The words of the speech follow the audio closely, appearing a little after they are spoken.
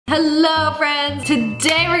Hello friends!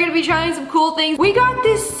 Today we're gonna be trying some cool things. We got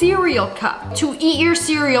this cereal cup to eat your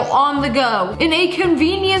cereal on the go in a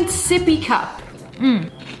convenient sippy cup.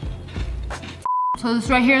 So this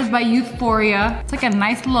right here is by Euphoria. It's like a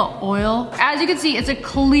nice little oil. As you can see, it's a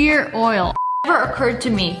clear oil. It never occurred to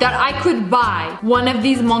me that I could buy one of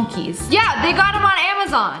these monkeys. Yeah, they got them on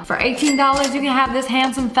Amazon. For $18, you can have this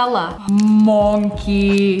handsome fella.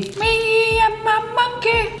 Monkey. Me and my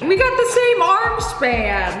monkey. We got the same arm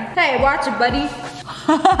span. Hey, watch it, buddy.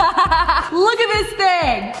 Look at this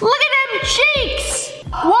thing. Look at them cheeks.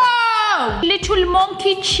 Whoa. Little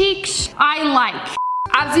monkey cheeks. I like.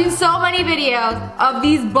 I've seen so many videos of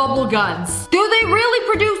these bubble guns. Do they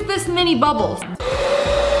really produce this many bubbles?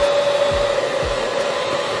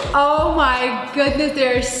 Oh my goodness,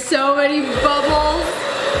 there are so many bubbles.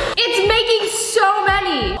 It's making so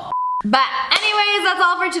many. But anyways, that's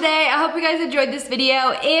all for today. I hope you guys enjoyed this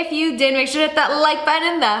video. If you did, make sure to hit that like button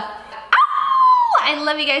and the ow! I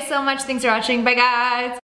love you guys so much. Thanks for watching. Bye guys.